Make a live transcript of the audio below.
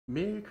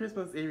Merry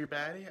Christmas,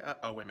 everybody.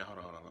 Oh, wait a minute.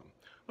 Hold on.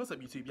 What's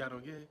up, YouTube? Y'all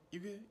doing good? You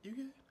good? You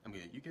good? I'm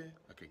good. You good?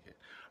 Okay, good.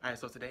 All right,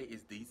 so today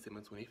is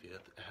December 25th.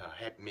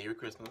 Happy Merry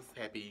Christmas.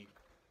 Happy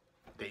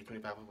day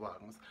 25 of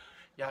Vlogmas.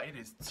 Y'all, it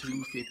is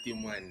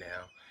 2:51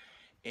 now.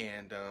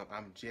 And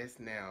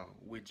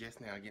we're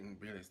just now getting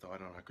really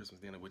started on our Christmas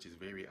dinner, which is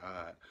very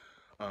odd.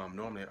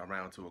 Normally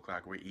around 2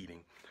 o'clock we're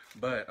eating.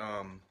 But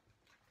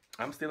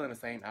I'm still in the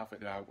same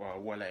outfit that I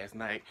wore last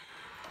night.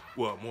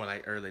 Well, more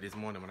like early this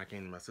morning when I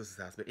came to my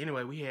sister's house. But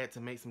anyway, we had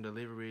to make some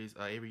deliveries.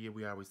 Every year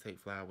we always take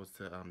flowers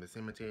to the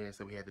cemetery,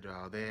 so we had to do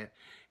all that.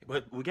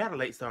 But we got a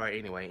late start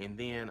anyway, and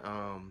then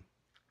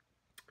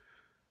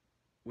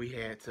we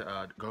had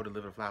to go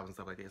deliver the flowers and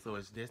stuff like that. So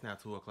it's just now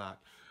 2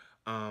 o'clock.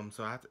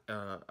 So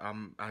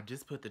I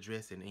just put the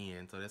dressing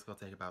in, so that's gonna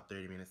take about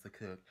 30 minutes to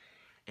cook,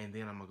 and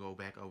then I'm gonna go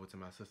back over to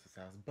my sister's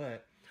house.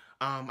 But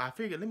I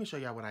figured let me show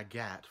y'all what I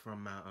got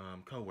from my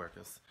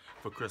co-workers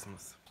for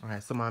Christmas. All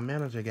right, so my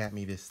manager got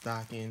me this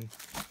stocking,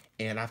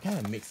 and I kind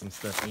of mixed some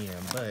stuff in,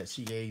 but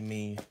she gave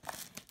me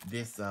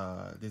this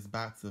this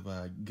box of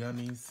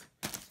gummies,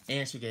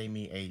 and she gave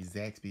me a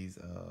Zaxby's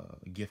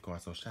gift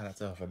card. So shout out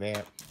to her for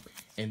that.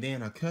 And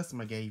then a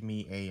customer gave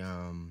me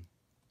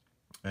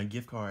a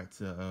gift card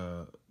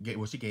to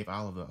she gave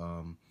all of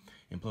the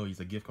employees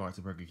a gift card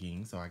to Burger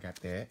King, so I got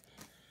that.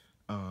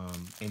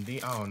 And then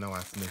oh no, I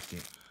smushed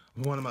it.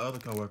 One of my other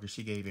coworkers,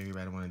 she gave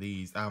everybody one of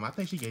these. I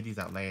think she gave these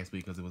out last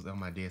week because it was on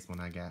my desk when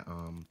I got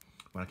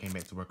when I came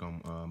back to work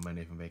on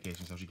Monday from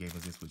vacation. So she gave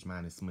us this, which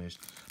mine is smushed.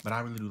 But I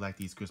really do like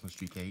these Christmas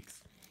tree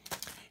cakes.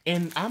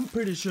 And I'm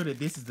pretty sure that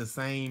this is the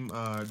same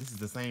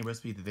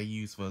recipe that they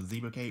use for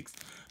zebra cakes,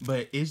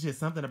 but it's just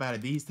something about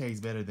it. These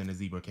taste better than the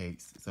zebra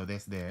cakes, so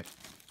that's that.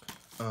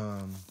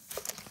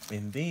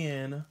 And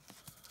then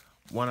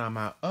one of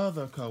my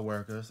other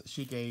co-workers,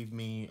 she gave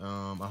me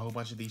a whole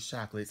bunch of these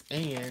chocolates,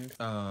 and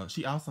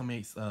she also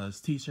makes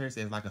t-shirts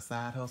as like a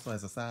side hustle,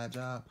 as a side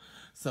job.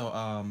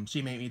 So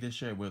she made me this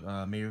shirt with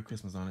Merry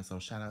Christmas on it, so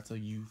shout out to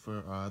you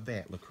for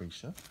that,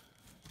 Lucretia.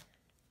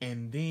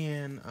 And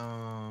then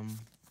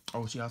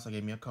oh, she also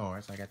gave me a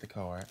card, so I got the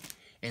card.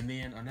 And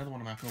then another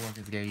one of my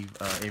co-workers gave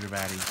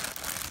everybody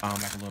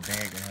like a little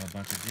bag that had a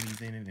bunch of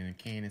goodies in it and a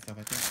can and stuff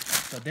like that.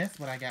 So that's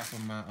what I got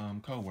from my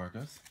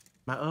co-workers.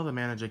 My other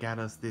manager got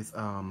us this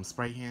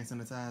spray hand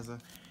sanitizer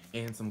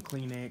and some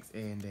Kleenex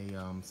and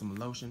a some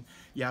lotion.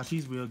 Y'all,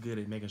 she's real good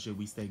at making sure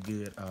we stay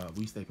good,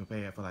 we stay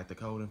prepared for like the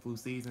cold and flu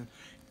season.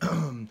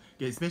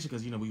 Especially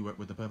because, you know, we work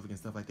with the public and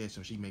stuff like that,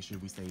 so she makes sure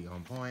we stay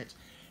on point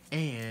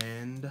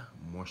and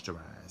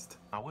moisturized.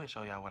 I will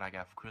show y'all what I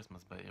got for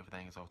Christmas, but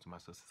everything is over to my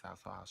sister's house,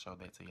 so I'll show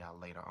that to y'all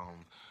later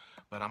on.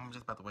 But I'm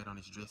just about to wait on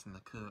this dressing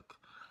to cook.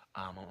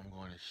 I'm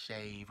going to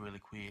shave really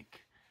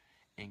quick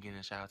and get in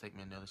the shower, take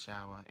me another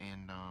shower,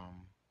 and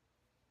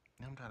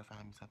I'm trying to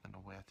find me something to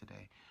wear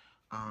today.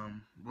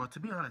 Well, to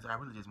be honest, I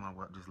really just want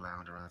to just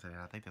lounge around today.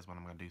 I think that's what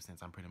I'm gonna do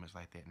since I'm pretty much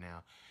like that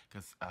now,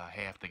 cause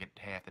half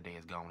the day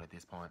is gone at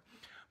this point.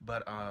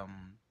 But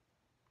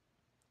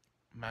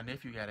my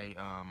nephew got a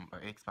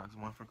Xbox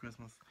One for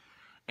Christmas,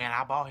 and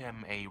I bought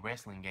him a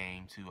wrestling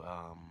game to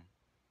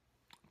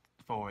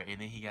for it, and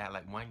then he got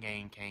like one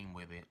game came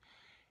with it.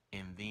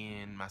 And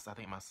then I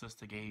think my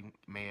sister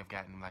may have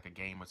gotten like a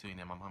game or two, and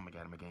then my mama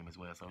got him a game as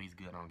well, so he's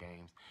good on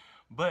games.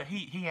 But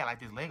he had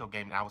like this Lego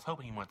game, and I was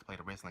hoping he wanted to play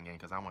the wrestling game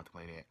because I wanted to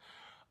play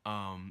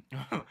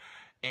that.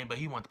 But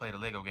he wanted to play the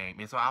Lego game,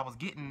 and so I was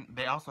getting.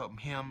 They also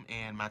him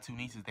and my two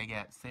nieces, they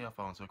got cell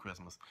phones for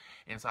Christmas,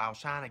 and so I was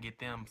trying to get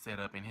them set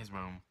up in his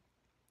room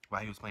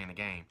while he was playing the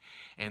game.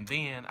 And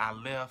then I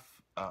left.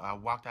 I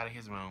walked out of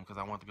his room because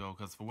I wanted to go,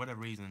 because for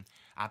whatever reason,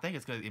 I think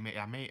it's because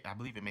I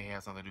believe it may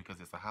have something to do because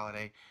it's a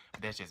holiday.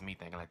 But that's just me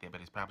thinking like that. But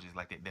it's probably just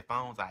like that. The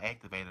phones, I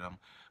activated them,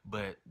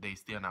 but they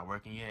still not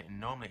working yet. And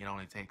normally it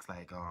only takes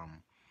like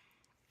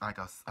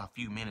a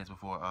few minutes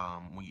before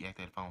when you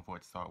activate the phone for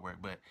it to start work.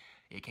 But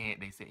it can't.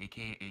 They said it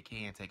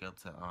can take up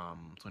to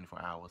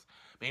 24 hours.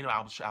 But anyway,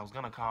 I was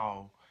gonna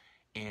call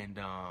and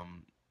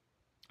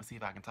see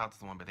if I can talk to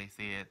someone, but they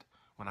said,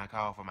 when I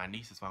called for my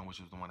niece's phone, which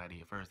was the one I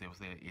did first, they would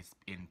say it's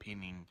in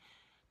pending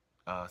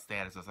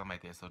status or something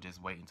like that. So just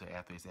wait until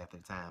after the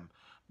time,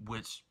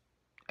 which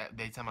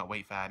they tell me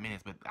wait 5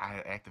 minutes, but I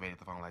had activated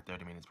the phone like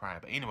 30 minutes prior.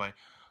 But anyway,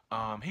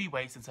 he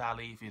waits until I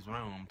leave his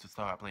room to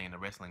start playing the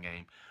wrestling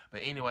game.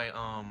 But anyway,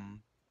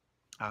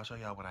 I'll show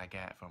y'all what I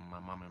got from my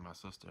mom and my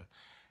sister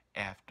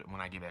after when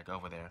I get back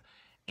over there.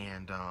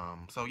 And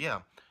so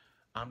yeah,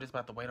 I'm just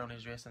about to wait on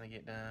this dressing to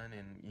get done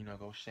and, you know,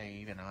 go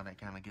shave and all that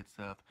kind of good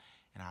stuff.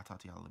 And I'll talk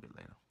to y'all a little bit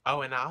later.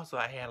 Oh, and I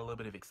had a little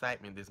bit of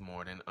excitement this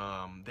morning.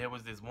 There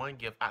was this one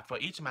gift for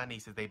each of my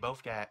nieces. They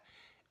both got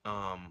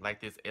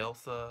like this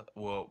Elsa.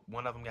 Well,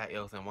 one of them got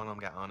Elsa and one of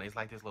them got Anna. It's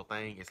like this little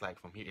thing. It's like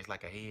from here. It's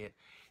like a head.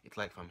 It's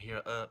like from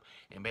here up,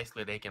 and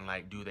basically they can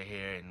like do their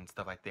hair and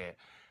stuff like that.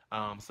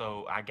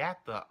 So I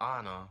got the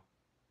Anna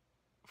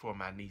for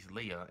my niece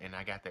Leah, and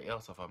I got the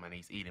Elsa for my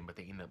niece Eden, but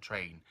they ended up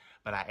trading.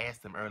 But I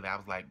asked them earlier, I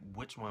was like,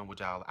 which one would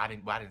y'all, well, I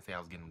didn't say I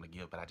was getting them the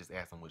gift, but I just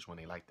asked them which one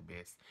they liked the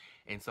best.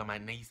 And so my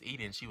niece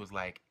Eden, she was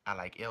like, I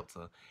like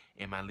Elsa.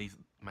 And my niece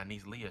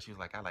Leah, she was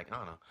like, I like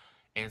Anna.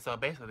 And so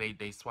basically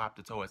they swapped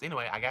the toys.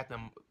 Anyway, I got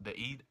them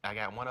I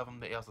got one of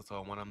them the Elsa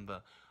toy, one of them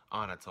the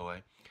Anna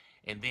toy.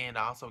 And then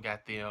I also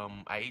got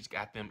them, I each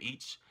got them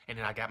each, and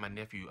then I got my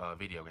nephew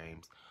video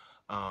games.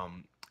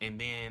 And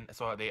then,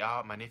 so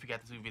my nephew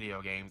got the 2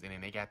 video games, and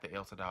then they got the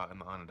Elsa doll and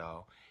the Anna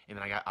doll. And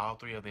then I got all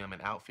 3 of them an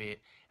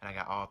outfit, and I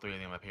got all 3 of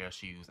them a pair of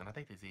shoes, and I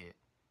think that's it.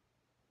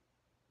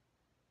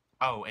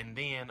 Oh, and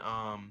then,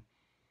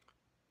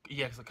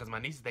 yeah, because my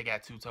nieces, they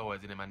got 2 toys,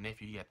 and then my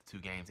nephew, he got the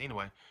 2 games.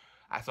 Anyway,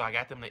 so I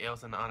got them the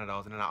Elsa and the Anna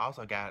dolls, and then I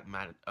also got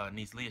my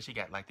niece Leah, she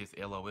got like this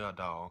LOL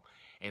doll,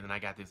 and then I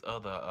got this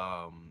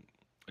other,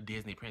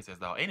 Disney princess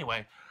doll.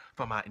 Anyway,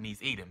 for my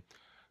niece Eden.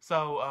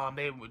 So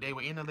they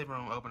were in the living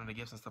room opening the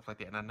gifts and stuff like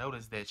that, and I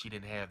noticed that she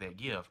didn't have that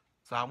gift.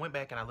 So I went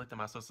back and I looked at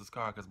my sister's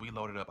car because we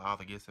loaded up all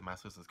the gifts in my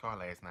sister's car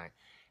last night.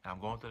 And I'm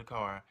going through the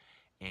car,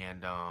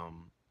 and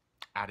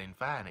I didn't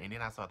find it. And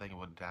then I started thinking,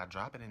 well, did I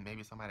drop it and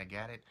maybe somebody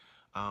got it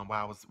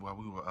while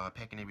we were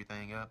packing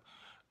everything up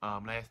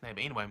last night?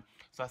 But anyway,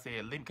 so I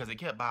said, because it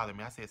kept bothering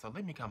me. I said, so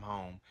let me come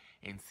home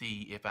and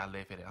see if I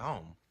left it at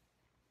home.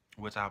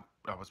 Which I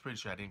was pretty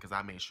sure I didn't, because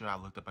I made sure I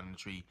looked up under the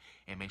tree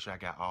and made sure I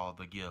got all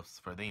the gifts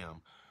for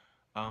them.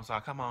 So I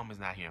come home, it's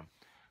not here.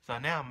 So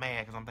now I'm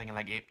mad because I'm thinking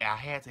like I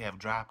had to have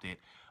dropped it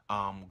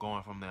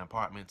going from the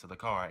apartment to the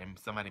car, and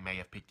somebody may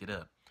have picked it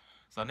up.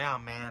 So now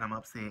I'm mad, I'm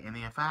upset. And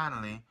then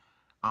finally,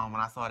 when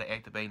I started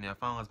activating their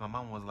phones, my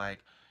mom was like,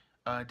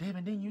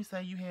 Devin, didn't you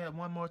say you had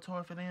one more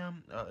toy for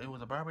them? It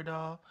was a Barbie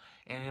doll.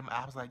 And then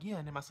I was like, yeah.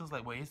 And then my sister's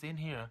like, well, it's in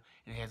here.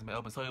 And it hasn't been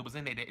opened. So it was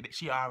in there.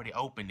 She already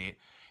opened it.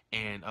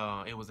 And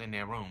it was in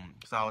their room.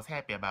 So I was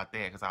happy about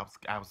that because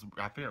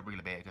I felt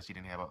really bad because she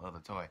didn't have her other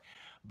toy.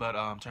 But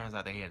turns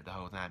out they had it the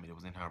whole time, and it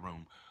was in her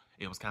room.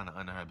 It was kind of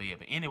under her bed.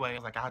 But anyway, I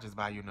was like, I'll just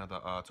buy you another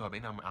toy.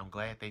 But I'm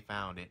glad they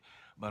found it.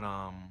 But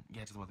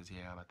yeah, I just wanted to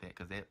tell you about that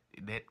because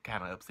that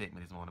kind of upset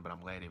me this morning. But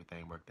I'm glad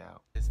everything worked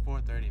out. It's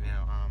 4:30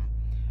 now.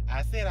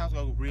 I said I was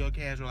gonna go real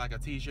casual, like a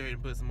t-shirt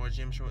and put some more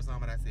gym shorts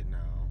on, but I said no.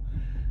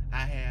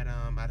 I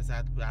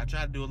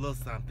tried to do a little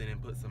something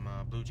and put some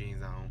blue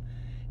jeans on,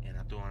 and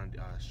I threw on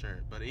a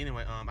shirt. But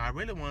anyway,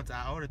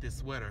 I ordered this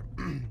sweater,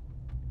 and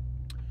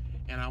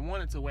I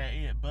wanted to wear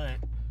it, but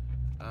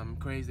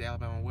crazy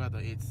Alabama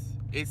weather.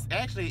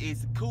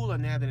 It's cooler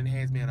now than it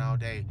has been all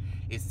day.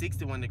 It's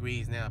 61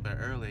 degrees now, but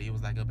earlier it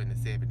was like up in the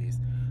 70s.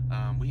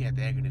 We had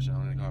the air conditioner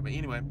on in the car, but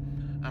anyway,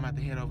 I'm about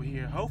to head over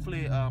here.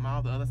 Hopefully,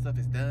 all the other stuff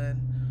is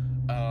done.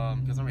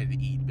 Because I'm ready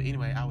to eat. But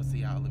anyway, I will see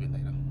y'all a little bit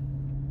later.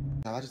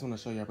 I just want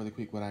to show y'all really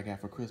quick what I got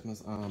for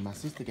Christmas. My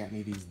sister got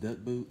me these duck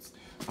boots.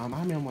 I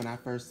remember when I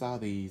first saw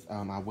these,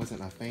 I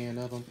wasn't a fan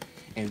of them.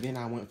 And then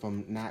I went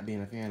from not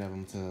being a fan of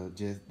them to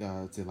just,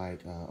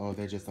 oh,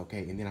 they're just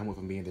okay. And then I went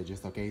from being they're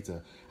just okay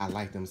to I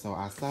like them. So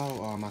I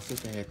saw my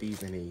sister had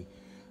these in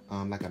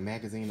like a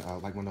magazine,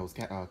 like one of those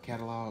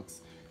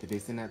catalogs that they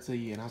send out to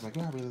you. And I was like,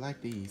 oh, I really like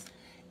these.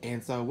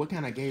 And so what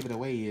kind of gave it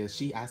away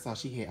is I saw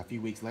she had a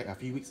few weeks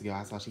ago,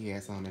 I saw she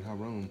had some in her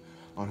room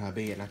on her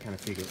bed, and I kind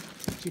of figured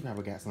she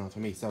probably got some for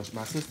me. So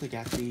my sister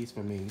got these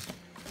for me,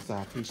 so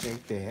I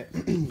appreciate that.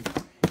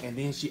 And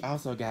then she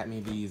also got me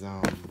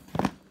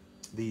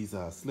these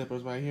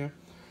slippers right here.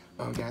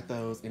 Got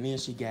those, and then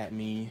she got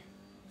me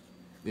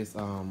this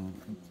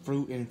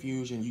fruit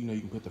infusion. You know, you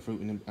can put the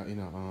fruit in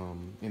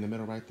the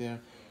middle right there,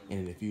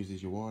 and it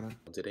infuses your water.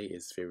 Today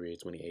is February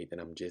 28th,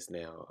 and I'm just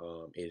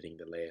now editing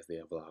the last day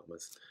of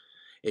Vlogmas.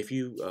 If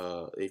you've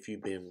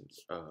been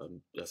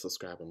a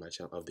subscriber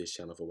of this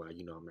channel for a while,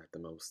 you know I'm not the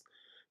most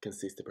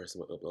consistent person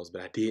with uploads,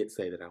 but I did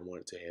say that I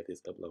wanted to have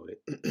this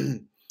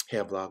uploaded.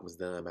 Have Vlogmas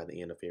done by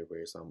the end of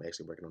February, so I'm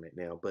actually working on it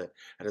now. But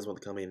I just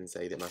want to come in and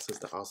say that my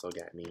sister also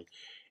got me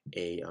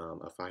a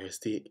fire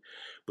stick,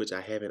 which I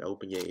haven't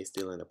opened yet. It's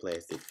still in the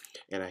plastic,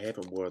 and I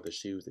haven't worn the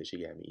shoes that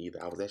she got me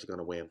either. I was actually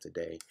gonna wear them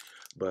today,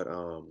 but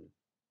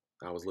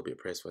I was a little bit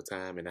pressed for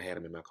time, and I had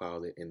them in my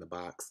closet in the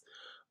box,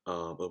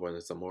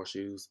 over some more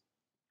shoes.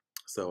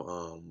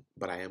 So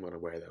but I am gonna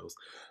wear those.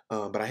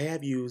 But I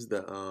have used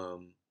the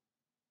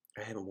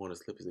I haven't worn the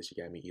slippers that she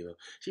got me either.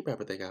 She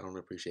probably think I don't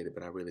appreciate it,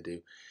 but I really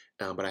do.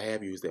 But I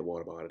have used that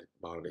water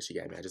bottle that she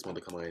got me. I just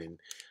wanted to come on and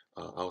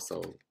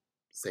also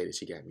say that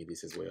she got me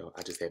this as well.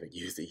 I just haven't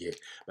used it yet,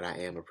 but I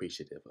am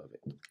appreciative of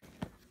it.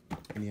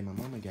 And then my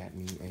mama got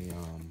me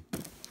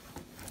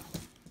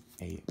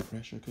a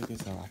pressure cooker,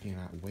 so I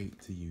cannot wait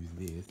to use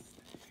this.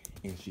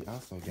 And she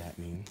also got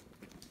me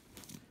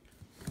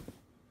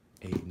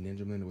a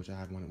Ninja blender, which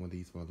I've wanted one of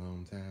these for a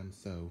long time,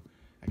 so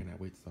I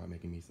cannot wait to start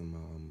making me some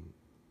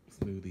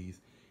smoothies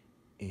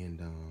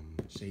and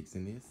shakes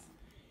in this.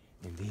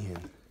 And then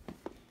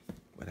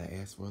what I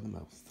asked for the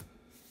most,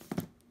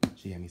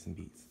 she had me some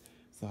beets.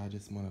 So I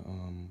just want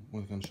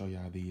to come show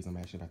y'all these. I'm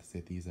actually about to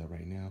set these up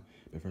right now,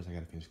 but first I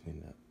gotta finish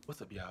cleaning up.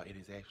 What's up, y'all? It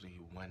is actually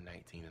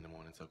 1:19 in the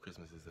morning, so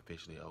Christmas is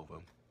officially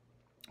over.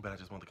 But I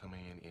just want to come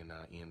in and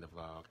end the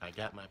vlog. I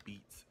got my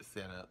beats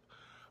set up,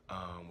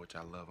 which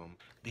I love them.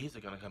 These are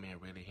going to come in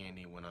really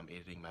handy when I'm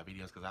editing my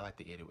videos because I like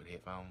to edit with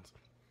headphones.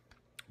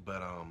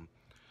 But on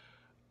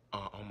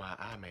my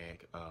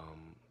iMac,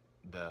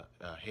 the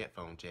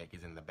headphone jack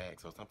is in the back,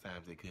 so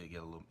sometimes it could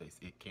get a little bit,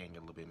 it can get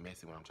a little bit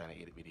messy when I'm trying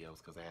to edit videos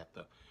because I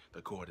have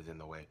the cord is in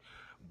the way.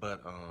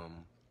 But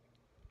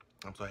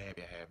I'm so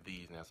happy I have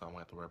these now, so I won't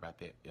have to worry about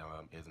that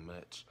as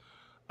much.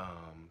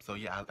 So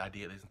yeah, I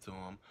did listen to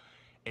them,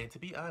 and to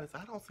be honest,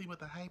 I don't see what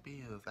the hype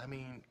is. I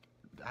mean,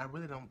 I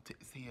really don't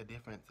see a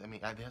difference. I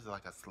mean, there's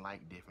like a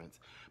slight difference,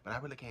 but I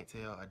really can't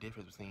tell a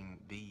difference between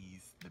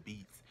these, the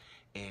Beats,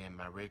 and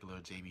my regular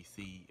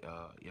JVC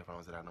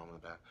earphones that I normally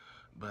buy.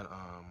 But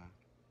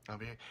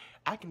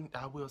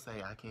I will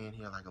say I can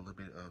hear like a little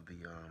bit of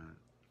the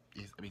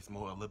it's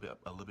more a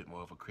little bit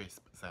more of a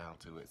crisp sound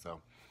to it.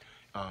 So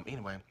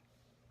anyway,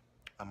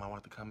 I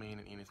want to come in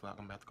and end this vlog.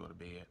 I'm about to go to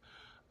bed.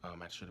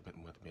 I should have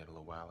went to bed a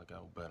little while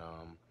ago, but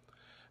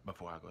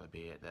before I go to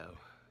bed though,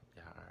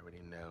 y'all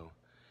already know.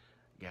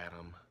 Got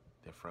them.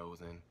 They're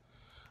frozen.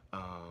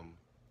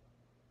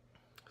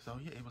 So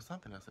yeah, it was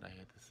something else that I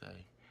had to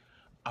say.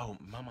 Oh,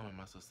 my mom and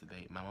my sister,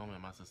 they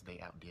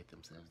outdid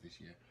themselves this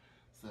year.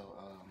 So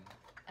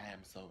I am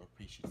so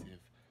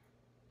appreciative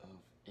of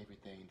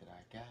everything that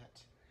I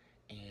got.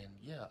 And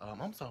yeah,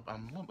 I'm a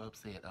little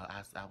upset.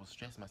 I was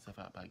stressing myself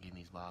out about getting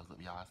these vlogs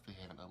up, y'all. I still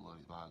haven't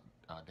uploaded vlog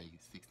day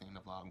 16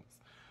 of Vlogmas.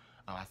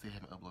 I still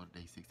haven't uploaded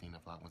day 16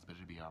 of Vlogmas, but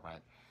it'll be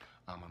alright.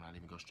 I'm not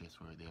even gonna stress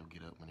for it. They'll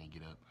get up when they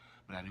get up.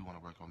 But I do want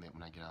to work on that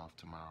when I get off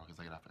tomorrow, because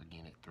I get off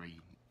again at 3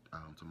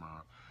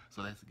 tomorrow.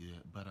 So that's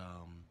good. But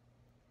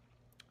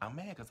I'm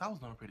mad because I was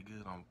doing pretty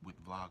good with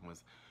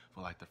Vlogmas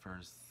for like the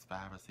first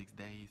 5 or 6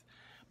 days.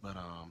 But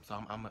so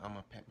I'm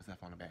gonna pat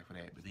myself on the back for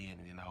that. But then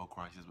the whole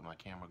crisis with my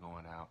camera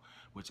going out,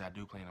 which I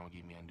do plan on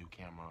getting me a new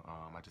camera.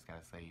 I just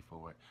gotta save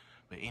for it.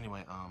 But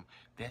anyway,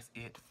 that's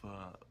the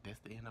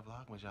end of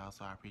Vlogmas, y'all.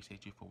 So I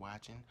appreciate you for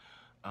watching.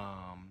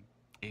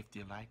 If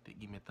you liked it,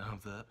 give me a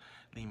thumbs up,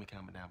 leave me a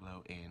comment down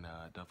below, and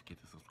don't forget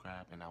to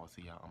subscribe. And I will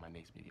see y'all on my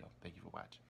next video. Thank you for watching.